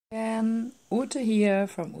Ute here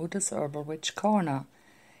from utes-herbal-corner.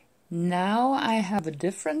 Now I have a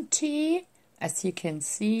different tea. As you can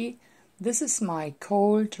see, this is my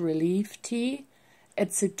cold relief tea.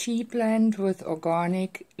 It's a tea blend with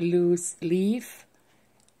organic loose leaf,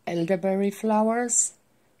 elderberry flowers,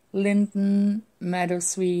 linden,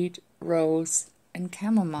 meadowsweet, rose and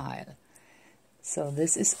chamomile. So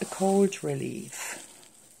this is a cold relief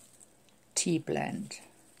tea blend.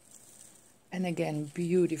 And again,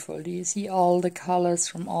 beautiful. Do you see all the colors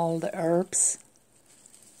from all the herbs?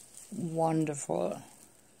 Wonderful.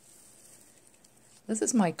 This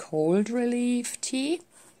is my cold relief tea.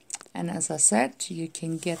 And as I said, you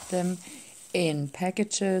can get them in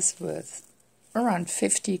packages with around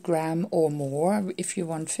 50 gram or more. If you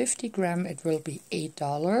want 50 gram, it will be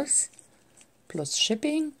 $8 plus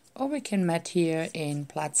shipping. Or we can meet here in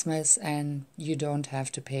Platzmess and you don't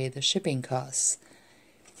have to pay the shipping costs.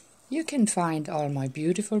 You can find all my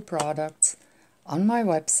beautiful products on my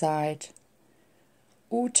website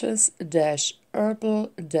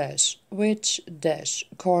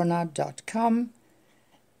utes-herbal-corner.com,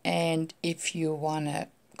 and if you want to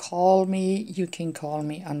call me, you can call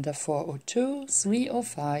me under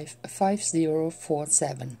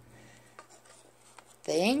 402-305-5047.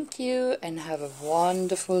 Thank you and have a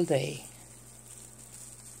wonderful day.